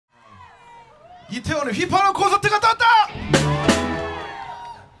이태원의 휘파람 콘서트가 떴다!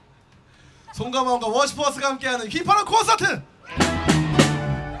 송가만과 워십퍼스가 함께하는 휘파람 콘서트!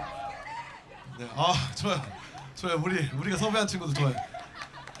 네, 아 좋아요. 좋아요. 우리가 섭외한 친구도 좋아요.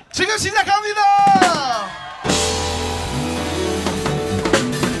 지금 시작합니다!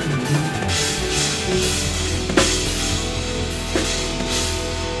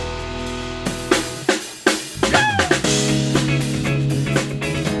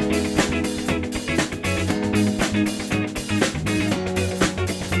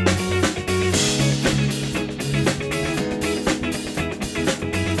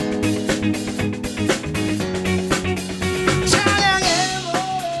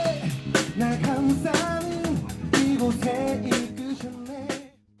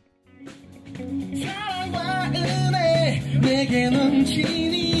 내게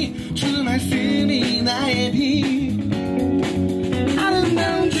넘치니 주 말씀이 나의 빛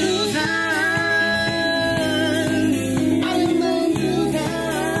아름다운 주사 아름다운 주사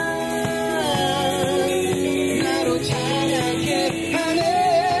나로 찬양케 하네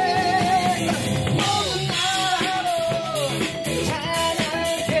모든 나로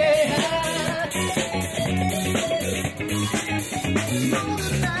찬양케 하네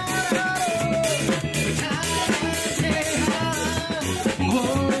모든 나로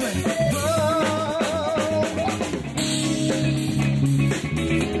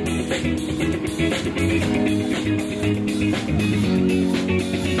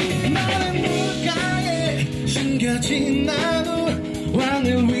나는 물가에 숨겨진 나무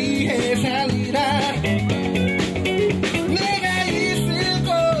왕을 위해 살리라 내가 있을 곳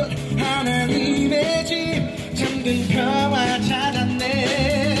하나님의 집 잠든 평화 찾았네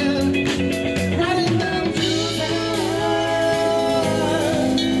아름다운 주사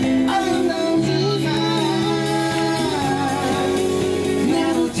아름다운 주사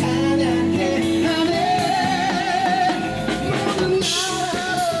나로 찬양해 하네 모든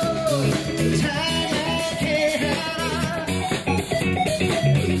나로 찬양해 하라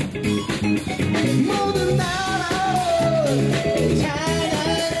모든 나로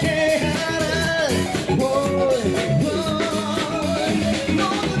찬양해 하라 모든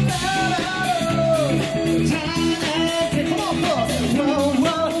나로 찬양해 Come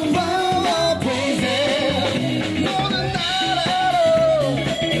on, praise Him 모든 나로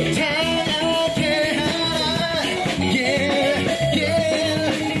찬양해 하라 Yeah, yeah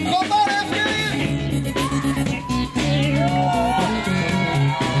Come on, let's get it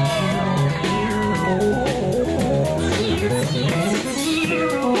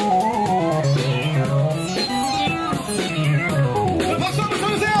박수 한번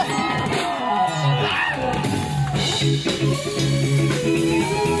쳐주세요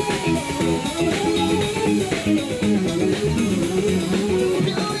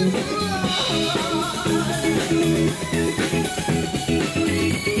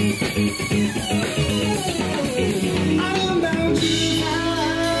아름다운 주사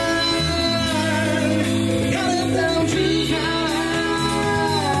아름다운 주사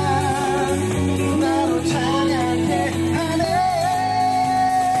나로 찬양해 하네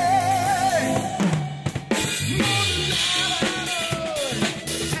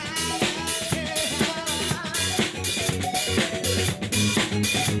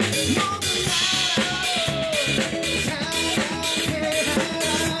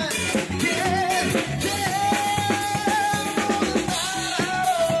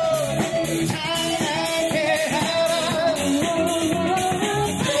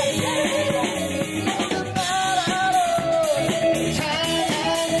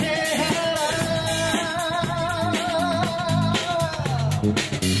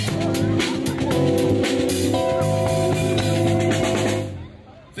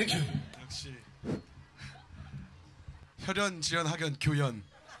역시 혈연, 지연, 학연, 교연.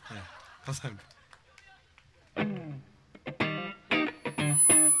 네, 감사합니다.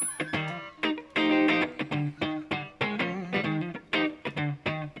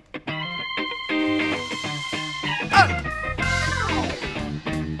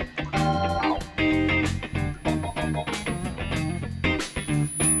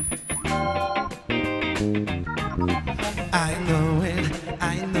 I know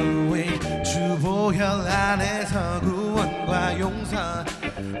it 주보혈 안에서 구원과 용서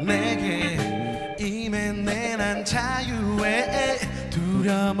내게 임했네 난 자유에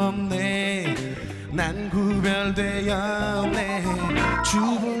두려움 없네 난 구별되었네 주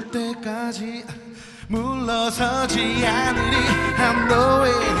볼 때까지 물러서지 않으리 I know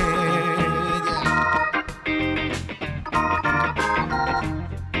it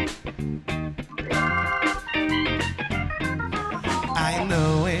I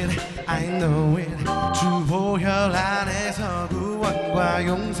know it I know it 주 보혈 안에서 구원과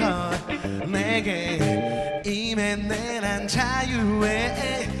용서 내게 임했네 난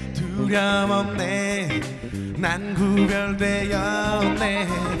자유에 두려움 없네 난 구별되었네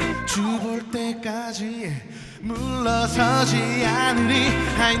주 볼 때까지 물러서지 않으리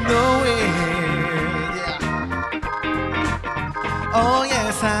I know it yeah. Oh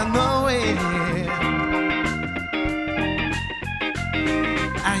yes I know it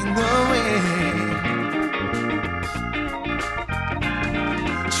I know it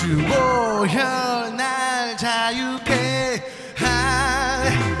주 보혈 날 자유케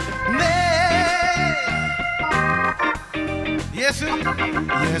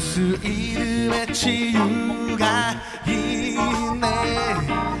예수 이름에 치유가 있네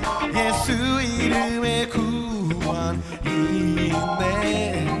예수 이름에 구원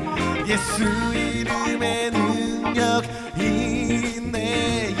있네 예수 이름에 능력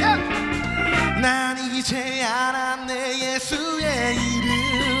있네 난 이제 알았네 예수의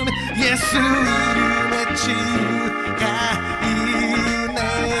이름 예수 이름에 치유가 있네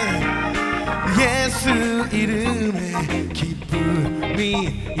예수 이름에 기쁨이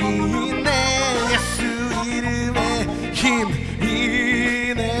있네 예수 이름에 힘이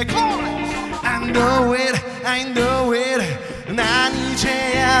있네 I know it I know it 난 이제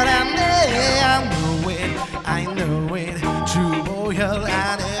알았네 I know it 주 보혈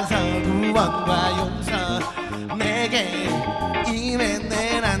안에서 구원과 용서 내게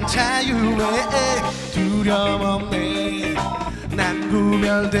임했네 난 자유에 두려움 없네 난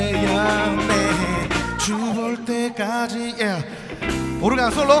구별되었네 주 볼 때까지 yeah.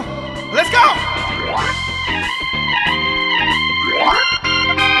 오르간 솔로 Let's go!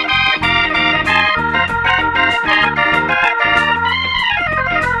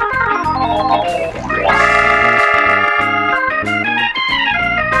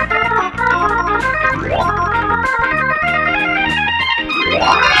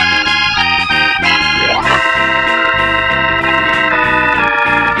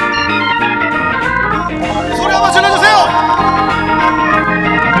 소리 한번 질러주세요!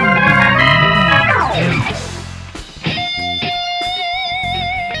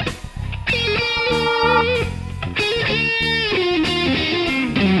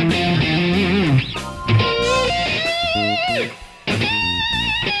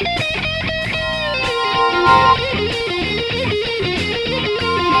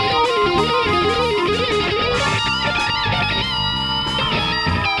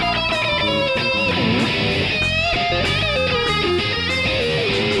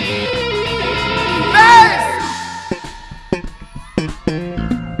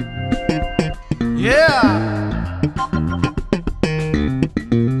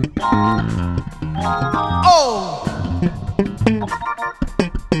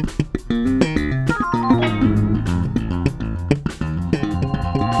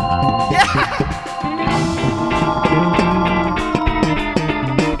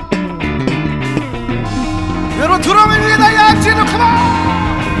 여러분 드럼을 위에다 약진을 컴온!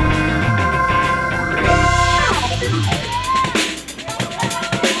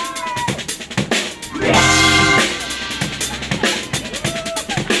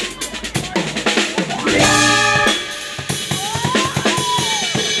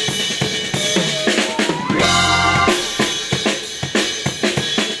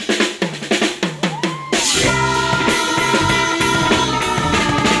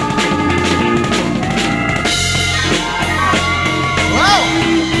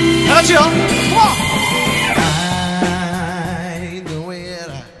 같이요. I know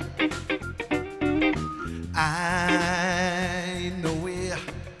it. I know it.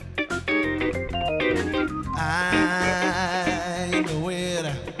 I know it.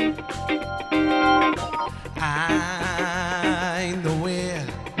 I know it.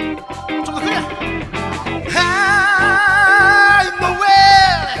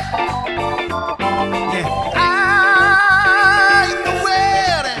 좀 더 크게.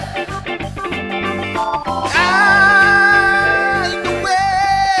 I know it.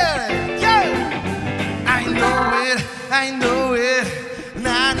 Yeah. I know it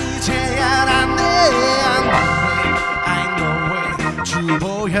난 이제 알았네 I know it 주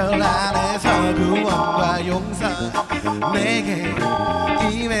보혈 안에서 구원과 용서 내게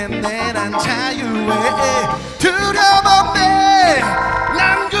임했네 난 자유에 두려움 없네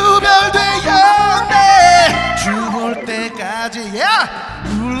난 구별되었네 주 볼 때까지 yeah.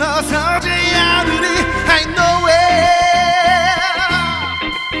 물러서지 않으리 I know it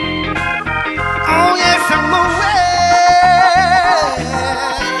Oh yes I know it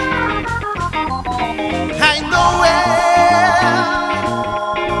I know it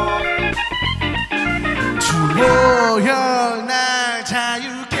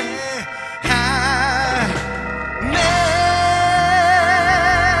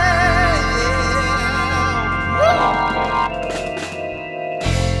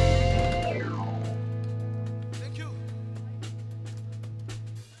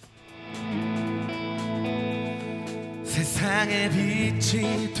세상의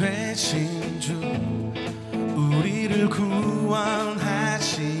빛이 되신 주 우리를 구원하시네.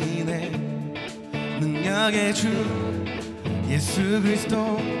 능력의 주 예수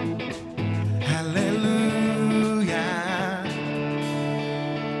그리스도 할렐루야.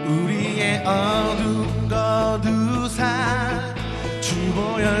 우리의 어두운 거두사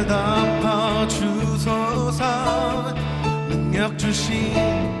주보혈 덮어주소서. 능력 주신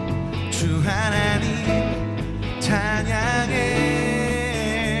주 하나님 찬양해.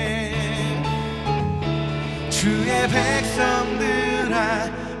 주의 백성들아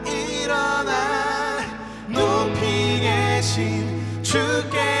일어나 높이 계신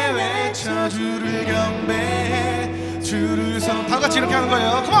주께 외쳐 주를 경배해. 주를 다 같이 이렇게 하는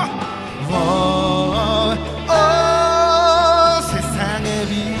거예요. 컴온. 세상의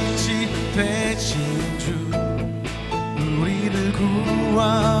빛이 되신 주 우리를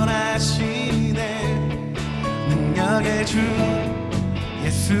구원하시네. 능력의 주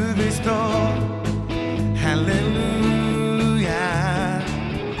예수 그리스도 할렐루야.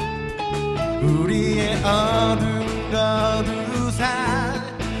 우리의 어두운 거두사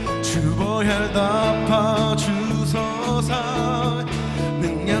주보혈 덮어주소서.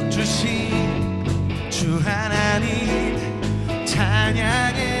 능력 주신 주 하나님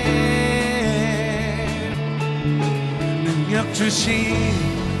찬양해. 능력 주신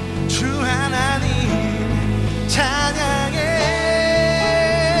주 하나님 찬양해.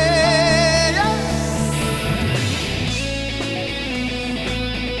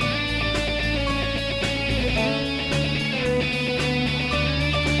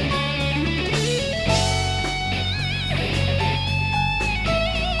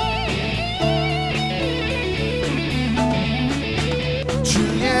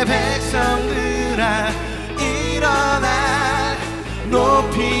 주의 백성들아 일어나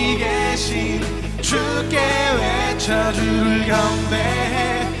높이 계신 주께 외쳐 주를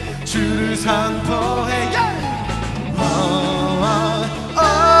경배해. 주를 선포해.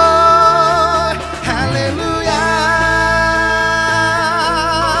 할렐루야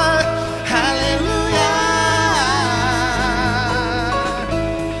할렐루야.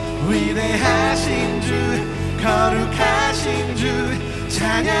 위대하신 주 거룩하신 주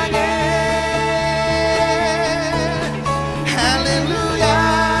찬양해. 할렐루야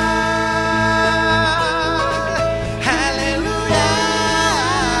할렐루야.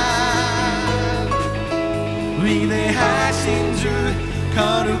 위대하신 주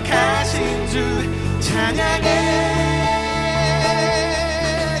거룩하신 주 찬양해.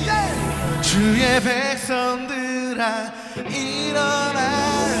 주의 백성들아 일어나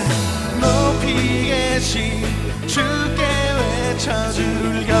높이 계신 주께 외쳐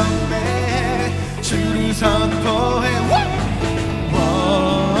주를 경배해. 주를 선포해.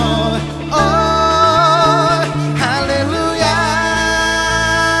 할렐루야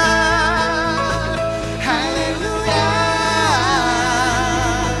할렐루야.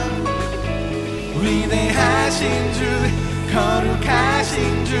 위대하신 주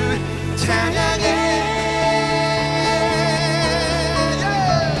거룩하신 주 찬양해.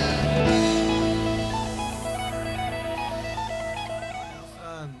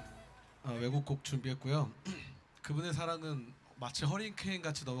 외국곡 준비했고요. 그분의 사랑은 마치 허리케인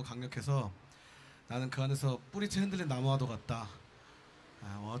같이 너무 강력해서 나는 그 안에서 뿌리채 흔들린 나무와도 같다.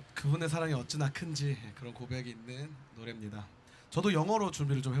 그분의 사랑이 어찌나 큰지 그런 고백이 있는 노래입니다. 저도 영어로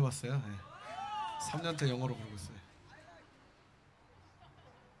준비를 좀 해봤어요. 3년째 영어로 부르고 있어요.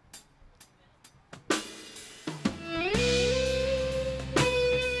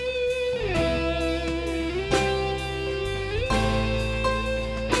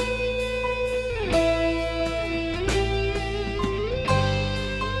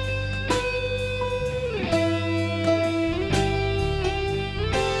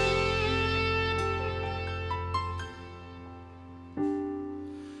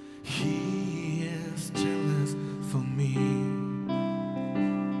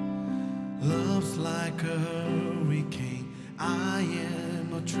 Like a hurricane, I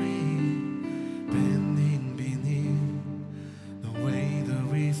am a tree bending beneath the weight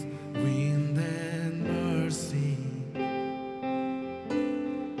of His wind and mercy.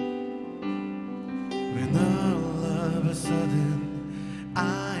 When all of a sudden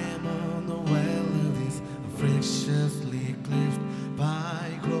I am unaware of this fractiously eclipsed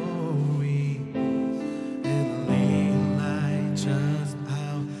by glory, and realize just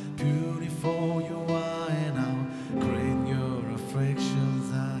how beautiful you are and how great your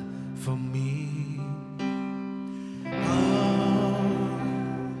affections are for me. Oh,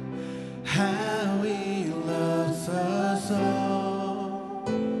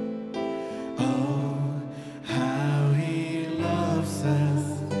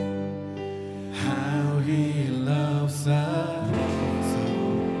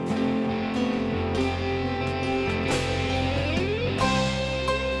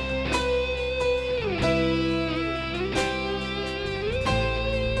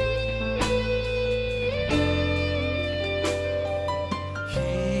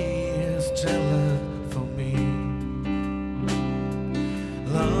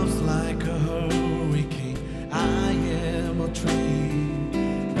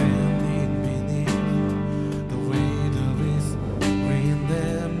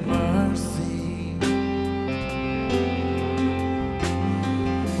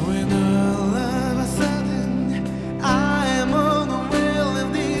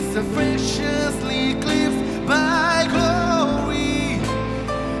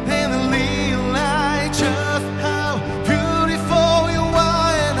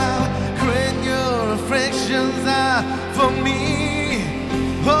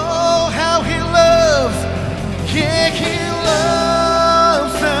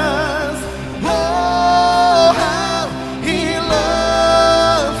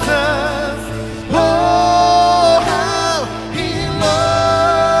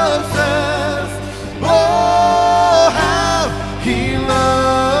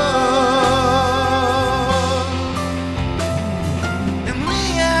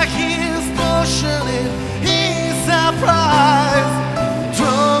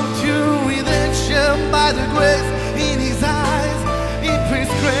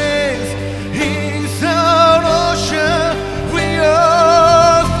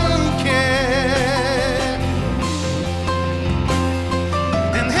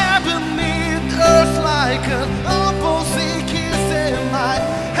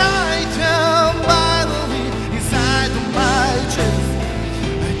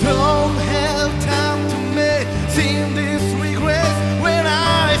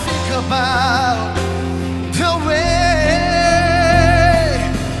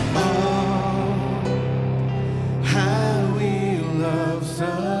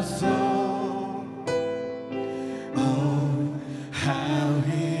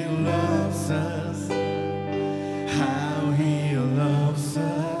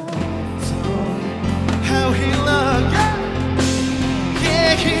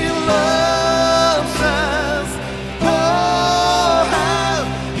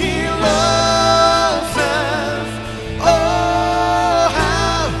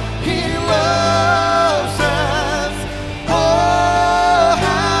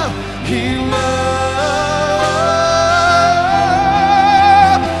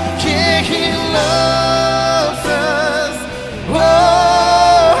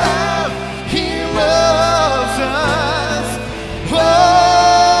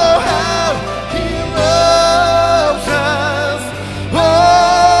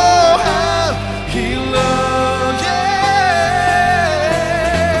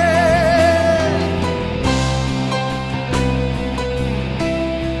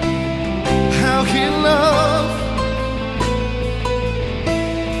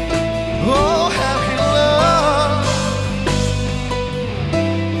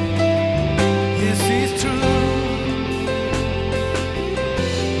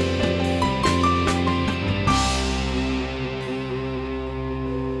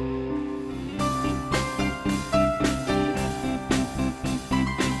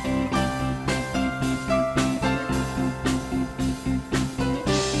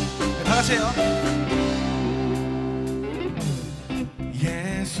 같이 해요.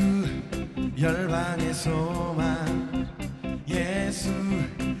 예수 열방의 소망, 예수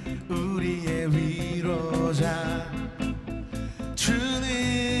우리의 위로자,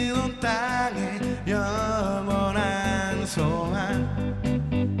 주는 온 땅에 영원한 소망.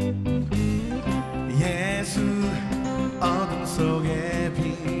 예수 어둠 속의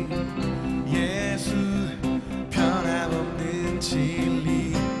빛, 예수 변함없는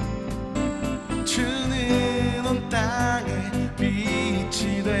진리, 주는 온 땅에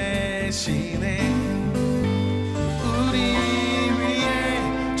빛이 되시네. 우리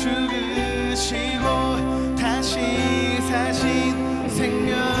위해 죽으시고 다시 사신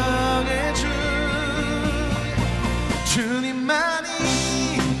생명의 주, 주님만이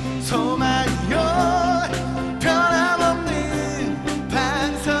소망이요 변함없는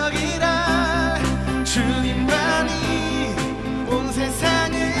반석이라. 주님만이 온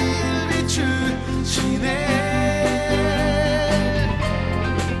세상을 비추시네.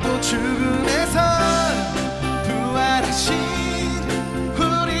 또 죽음에서 부활하신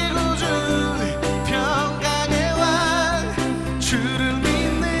우리 구주 평강의 왕, 주를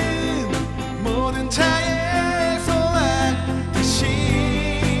믿는 모든 자의 소망 되신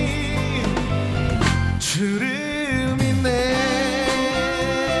주를 믿네.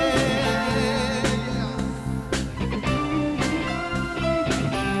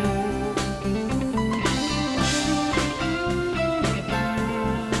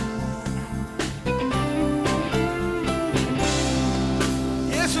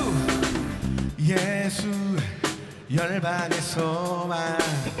 예수 열방의 소망,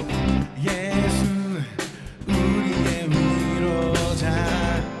 예수 우리의 위로자,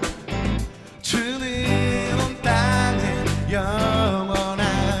 주는 온 땅에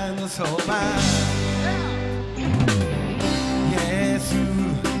영원한 소망. 예수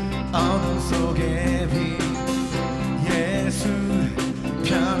어둠 속의 빛, 예수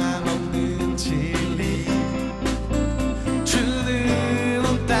변함없는 진리, 주는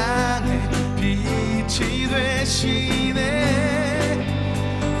온 땅에 빛이 되시네.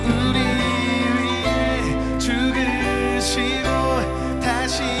 우리 위해 죽으시고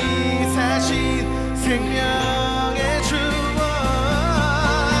다시 사신 생명의 주,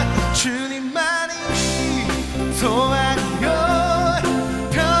 주님만이 소망이요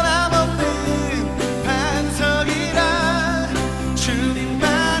변함없는 반석이라.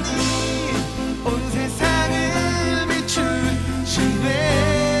 주님만이 온 세상을 비추시네.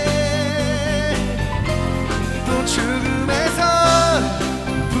 죽음에서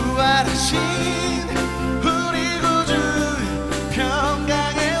부활하신 우리 구주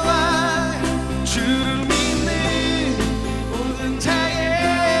평강의 왕, 주를 믿는 모든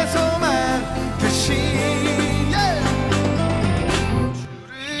자의 소망 되신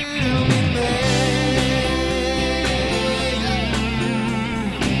주를 믿네.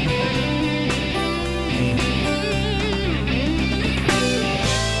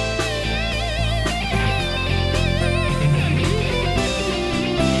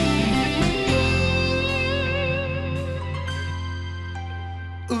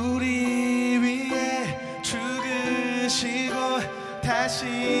 우리 위해 죽으시고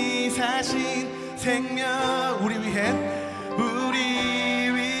다시 사신 생명, 우리 위해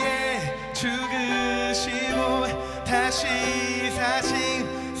죽으시고 다시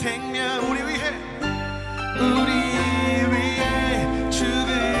사신 생명, 우리 위해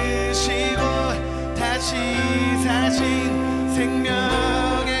죽으시고 다시 사신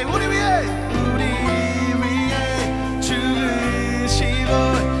생명의, 우리 위해 죽으시고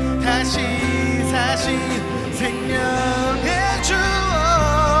다시 사신 생명의 주,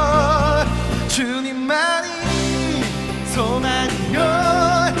 주님만이 소망이요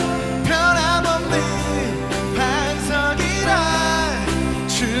변함없는 반석이라.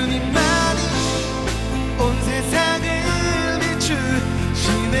 주님만이 온 세상을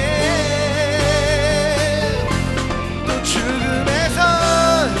비추시네. 또 죽음에서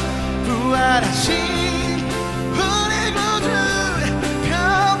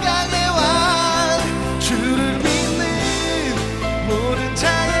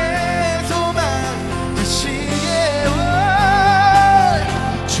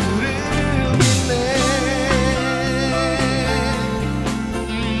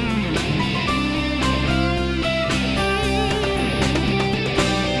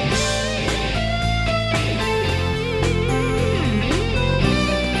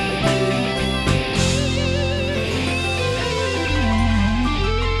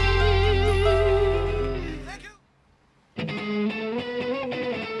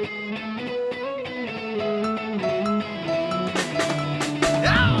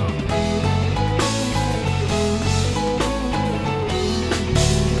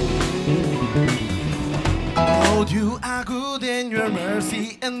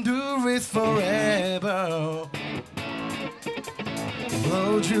mercy endures forever.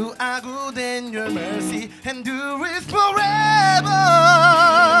 Lord, you are good and your mercy endures forever.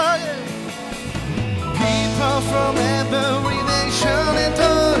 People from every nation and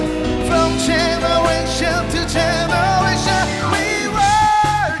tongue, from generation to generation, we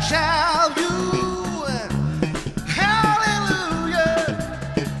worship you. Hallelujah.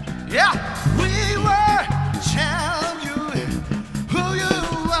 Yeah, we worship you, who you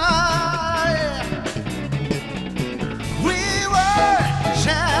are. We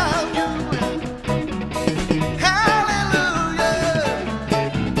worship you. Hallelujah.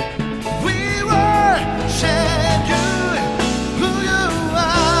 We worship you, who you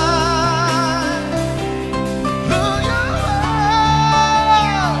are. Who you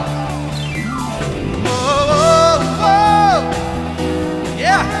are. Whoa, whoa.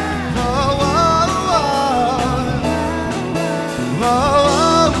 Yeah. Whoa, whoa, whoa.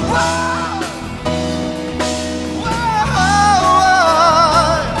 Whoa, whoa.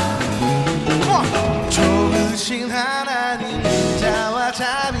 좋으신 하나님 자와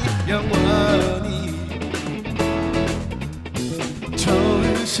자비 영원히.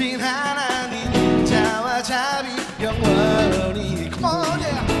 좋으신 하나님 자와 자비 영원히. Come on,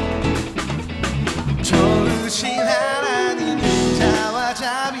 yeah. 좋으신 하나님 자와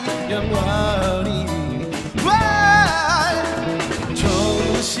자비 영원히. 와!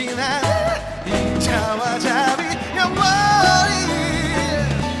 좋으신 하나님 자와 자비 영원히.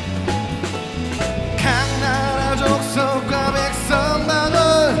 각 나라 족속과 백성 만원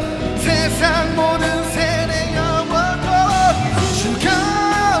세상 모든 세대 영원토록 주가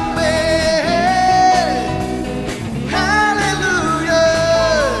할렐루야.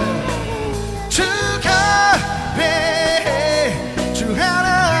 주가 주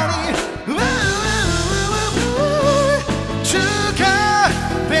하나님 주가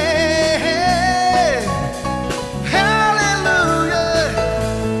할렐루야.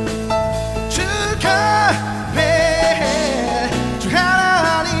 주가 주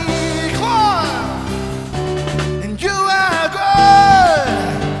하나님. Come on. And you are good.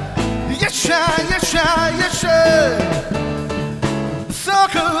 Yes, sir, yes, sir, yes, sir. So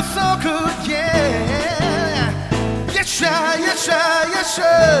good, yeah. Yes, sir, yes, sir, yes,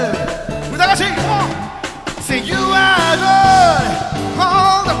 sir. 우리 다 같이 say you are good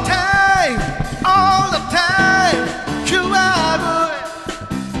all the time, all the time. You are good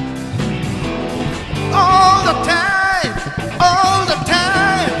all the time, all the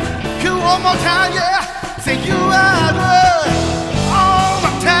time. You one more time, yeah. Say you are good all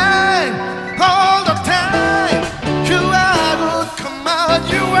the time, all the time. You are good, come on,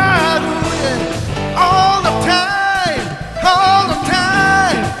 you are good, yeah. All the time, all the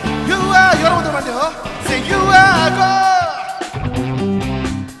time. You are, 여러분들만요. Say you are good.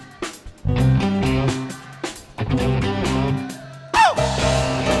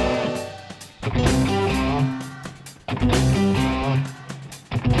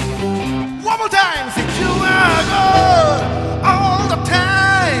 One more time, say you are good all the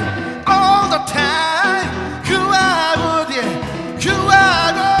time, all the time. You are good, yeah. You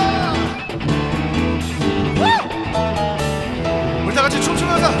are good. Woo! 우리 다 같이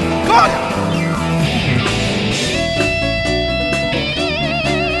춤추면서 go!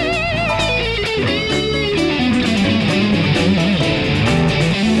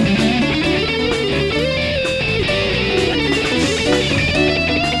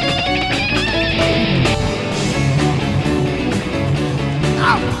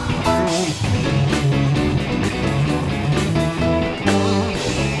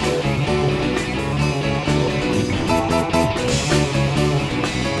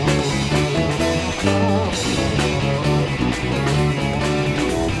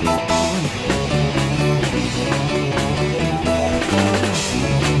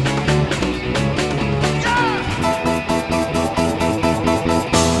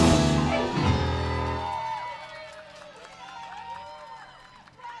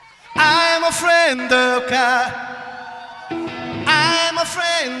 I'm a friend of God. I'm a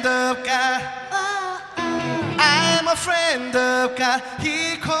friend of God. I'm a friend of God.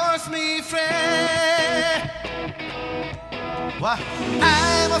 He calls me friend. What?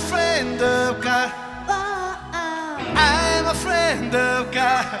 I'm a friend of God. I'm a friend of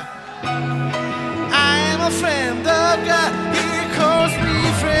God. I'm a friend of God. He calls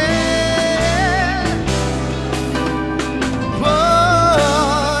me friend.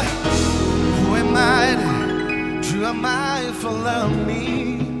 Whoa, who am I that you are mindful of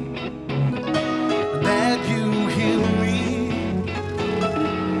me? That you heal me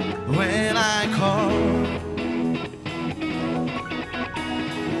when I call.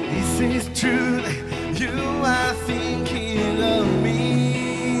 it's true that you are thinking of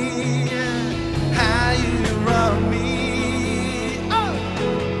me, how you love me. Oh,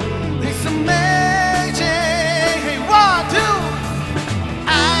 it's amazing. Hey, 1, 2.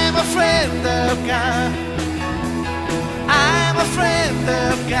 I'm a friend of God. I'm a friend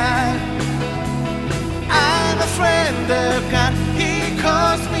of God. I'm a friend of God. He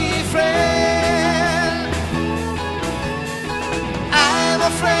calls me friend. I'm a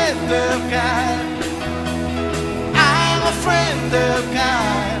friend of God. I'm a friend of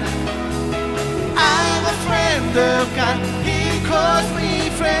God. I'm a friend of God. He calls me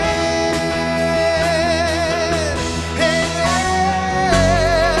friend. Hey,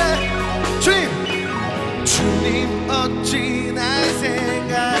 주님 어찌 날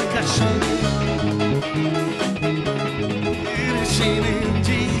생각하시니 들으시는지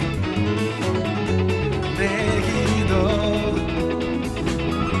내 기도.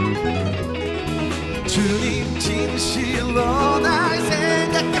 주님 진실로 날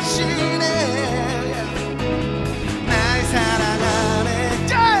생각하시네. 날 사랑하네.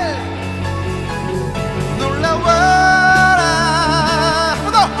 놀라워라. 한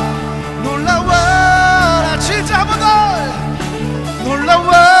번 더. 놀라워라. 진짜 한 번 더.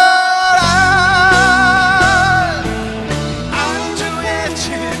 놀라워라. 나는 주의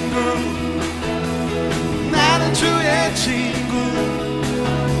친구. 나는 주의 친구.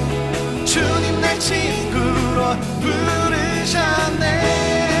 주님 날 친구로 부르셨네.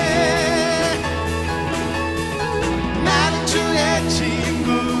 나는 주의 친구.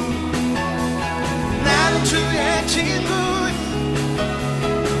 나는 주의 친구.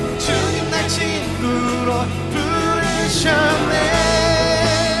 주님 날 친구로 부르셨네.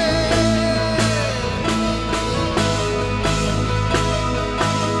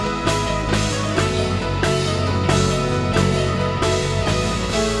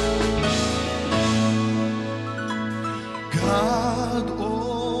 God,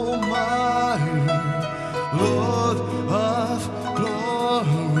 oh my Lord of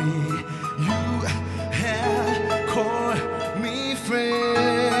glory, you have called me friend.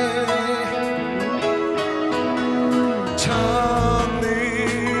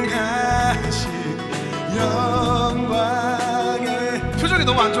 전능하신 영광의 표정이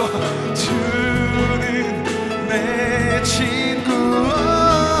너무 안 좋아. 주는 내 친구.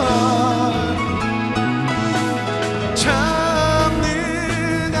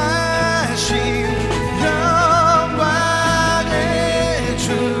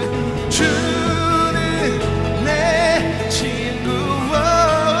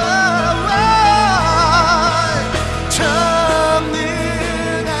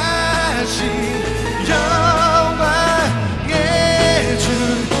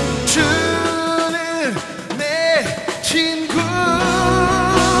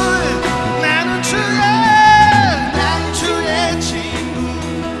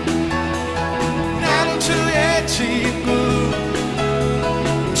 나는 주의 친구.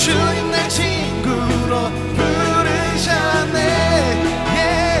 주의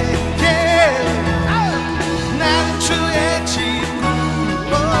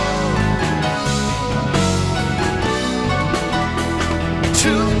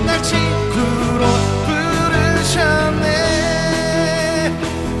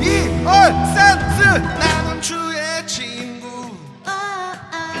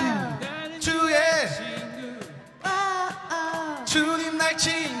주님 날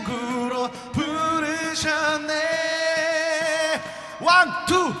친구로 부르셨네. 1,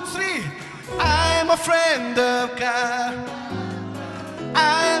 2, 3. I'm a friend of God.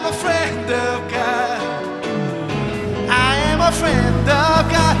 I'm a friend of God. I am a friend of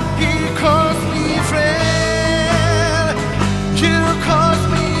God. He calls me friend. You call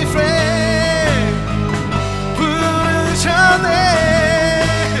me friend. 부르셨네.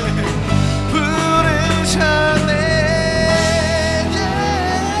 부르셨네.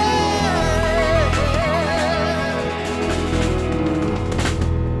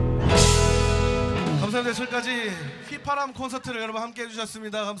 감사합니다. 지금까지 휘파람 콘서트를 여러분 함께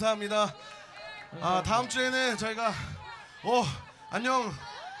해주셨습니다. 감사합니다. 다음 주에는 저희가 안녕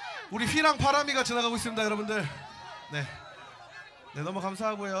우리 휘랑 파람이가 지나가고 있습니다. 여러분들 네, 너무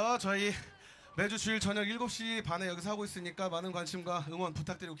감사하고요. 저희 매주 주일 저녁 7시 반에 여기서 하고 있으니까 많은 관심과 응원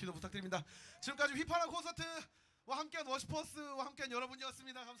부탁드리고 기도 부탁드립니다. 지금까지 휘파람 콘서트와 함께한 워십퍼스와 함께한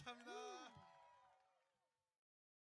여러분이었습니다. 감사합니다.